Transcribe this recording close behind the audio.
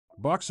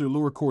Boxer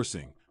lure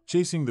coursing.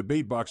 Chasing the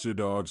bait. Boxer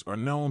dogs are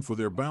known for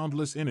their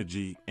boundless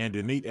energy and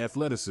innate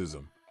athleticism.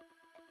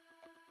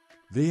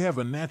 They have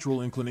a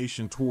natural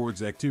inclination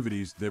towards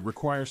activities that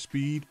require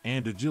speed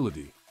and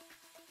agility.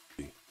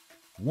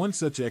 One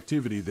such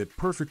activity that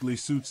perfectly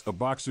suits a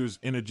boxer's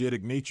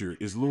energetic nature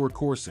is lure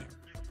coursing.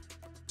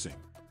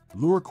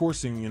 Lure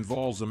coursing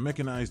involves a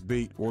mechanized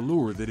bait or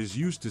lure that is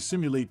used to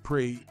simulate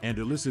prey and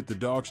elicit the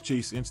dog's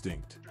chase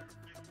instinct.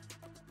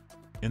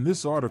 In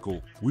this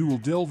article, we will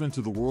delve into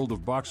the world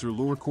of boxer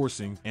lure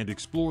coursing and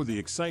explore the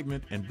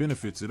excitement and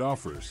benefits it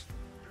offers.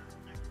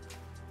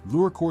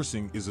 Lure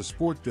coursing is a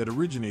sport that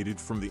originated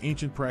from the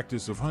ancient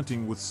practice of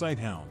hunting with sight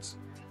hounds.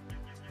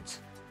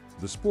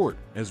 The sport,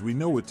 as we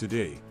know it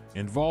today,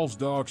 involves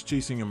dogs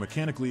chasing a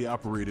mechanically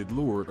operated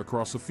lure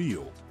across a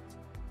field.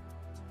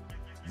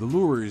 The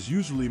lure is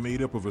usually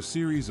made up of a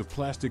series of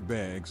plastic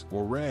bags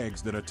or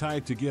rags that are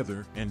tied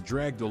together and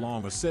dragged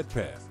along a set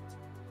path.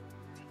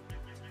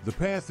 The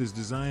path is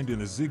designed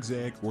in a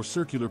zigzag or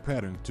circular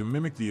pattern to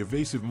mimic the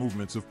evasive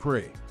movements of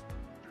prey.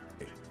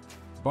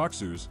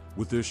 Boxers,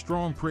 with their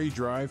strong prey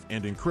drive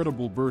and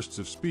incredible bursts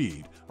of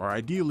speed, are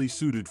ideally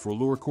suited for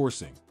lure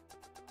coursing.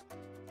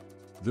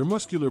 Their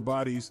muscular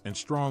bodies and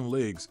strong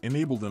legs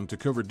enable them to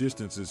cover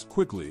distances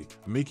quickly,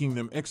 making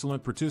them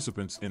excellent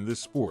participants in this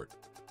sport.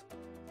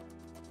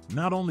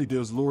 Not only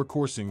does lure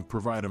coursing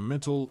provide a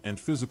mental and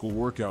physical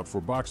workout for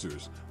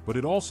boxers, but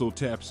it also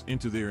taps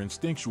into their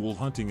instinctual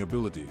hunting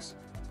abilities.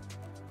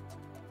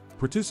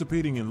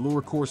 Participating in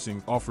lure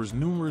coursing offers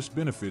numerous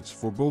benefits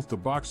for both the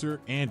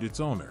boxer and its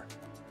owner.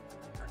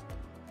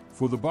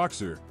 For the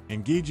boxer,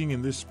 engaging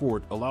in this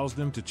sport allows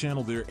them to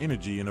channel their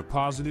energy in a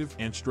positive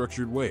and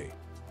structured way.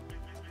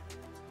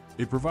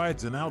 It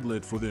provides an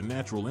outlet for their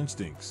natural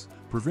instincts,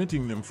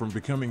 preventing them from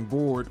becoming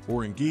bored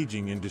or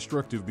engaging in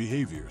destructive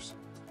behaviors.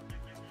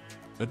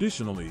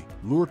 Additionally,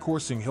 lure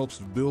coursing helps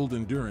build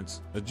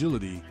endurance,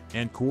 agility,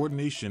 and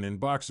coordination in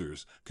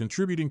boxers,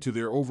 contributing to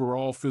their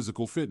overall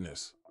physical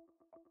fitness.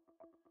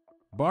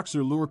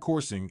 Boxer lure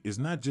coursing is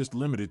not just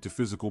limited to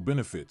physical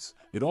benefits,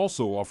 it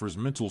also offers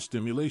mental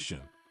stimulation.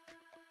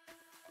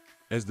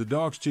 As the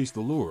dogs chase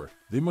the lure,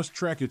 they must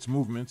track its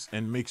movements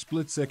and make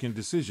split-second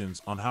decisions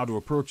on how to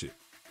approach it.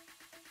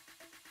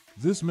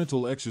 This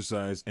mental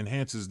exercise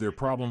enhances their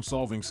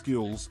problem-solving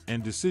skills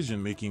and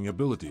decision-making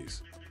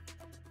abilities.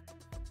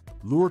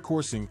 Lure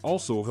coursing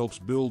also helps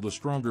build a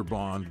stronger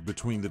bond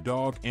between the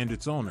dog and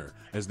its owner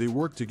as they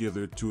work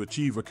together to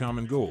achieve a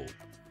common goal.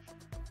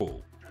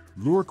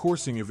 Lure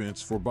coursing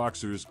events for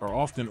boxers are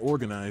often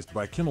organized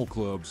by kennel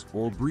clubs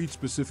or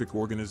breed-specific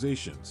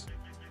organizations.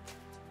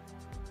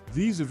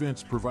 These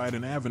events provide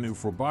an avenue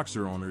for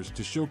boxer owners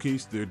to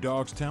showcase their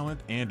dog's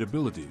talent and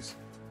abilities.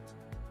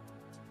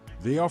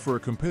 They offer a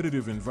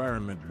competitive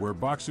environment where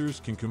boxers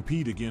can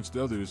compete against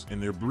others in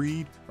their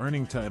breed,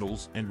 earning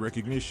titles and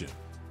recognition.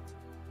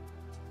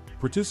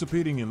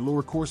 Participating in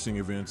lure coursing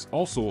events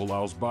also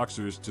allows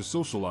boxers to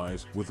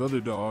socialize with other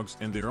dogs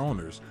and their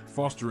owners,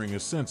 fostering a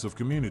sense of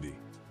community.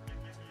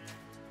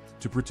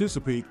 To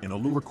participate in a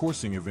lure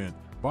coursing event,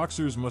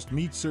 boxers must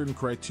meet certain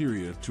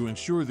criteria to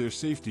ensure their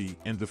safety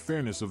and the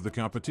fairness of the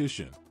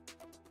competition.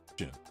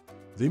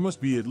 They must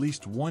be at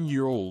least 1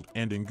 year old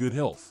and in good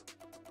health.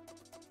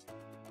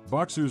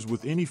 Boxers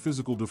with any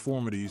physical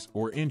deformities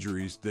or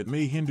injuries that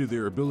may hinder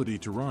their ability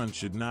to run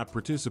should not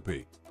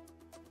participate.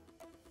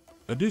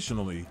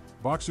 Additionally,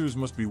 boxers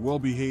must be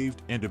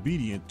well-behaved and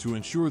obedient to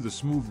ensure the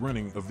smooth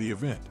running of the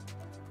event.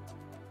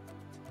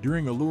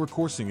 During a lure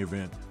coursing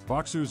event,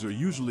 boxers are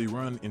usually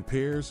run in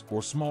pairs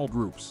or small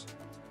groups.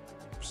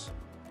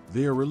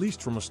 They are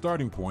released from a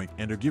starting point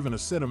and are given a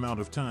set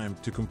amount of time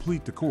to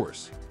complete the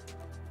course.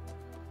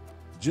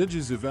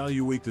 Judges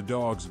evaluate the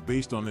dogs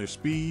based on their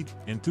speed,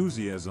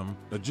 enthusiasm,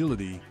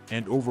 agility,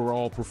 and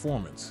overall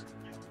performance.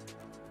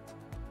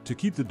 To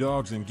keep the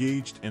dogs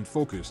engaged and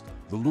focused,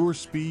 the lure's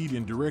speed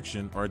and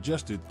direction are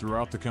adjusted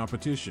throughout the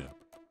competition.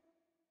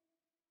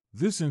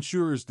 This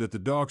ensures that the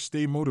dogs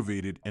stay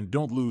motivated and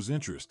don't lose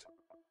interest.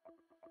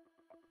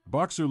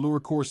 Boxer lure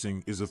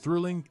coursing is a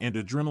thrilling and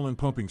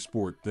adrenaline-pumping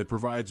sport that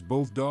provides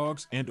both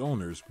dogs and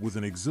owners with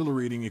an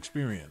exhilarating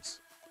experience.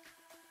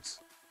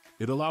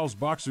 It allows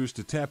boxers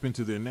to tap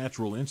into their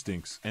natural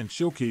instincts and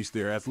showcase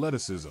their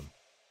athleticism.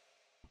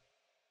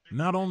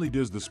 Not only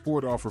does the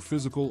sport offer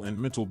physical and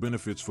mental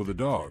benefits for the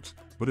dogs,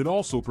 but it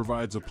also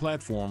provides a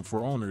platform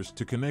for owners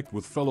to connect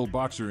with fellow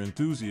boxer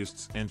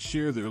enthusiasts and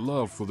share their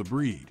love for the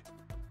breed.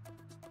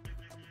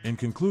 In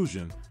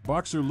conclusion,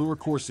 boxer lure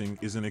coursing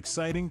is an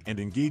exciting and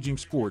engaging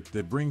sport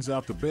that brings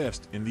out the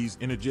best in these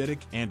energetic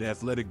and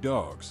athletic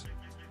dogs.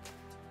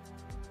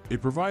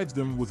 It provides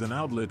them with an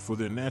outlet for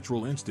their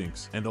natural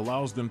instincts and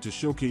allows them to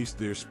showcase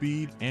their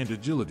speed and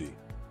agility.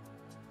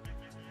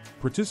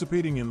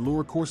 Participating in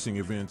lure coursing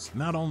events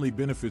not only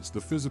benefits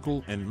the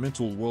physical and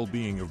mental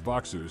well-being of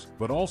boxers,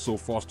 but also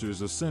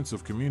fosters a sense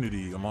of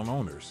community among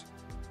owners.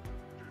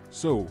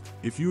 So,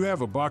 if you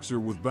have a boxer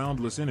with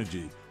boundless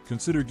energy,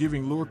 consider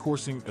giving lure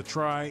coursing a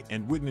try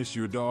and witness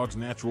your dog's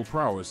natural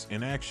prowess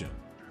in action.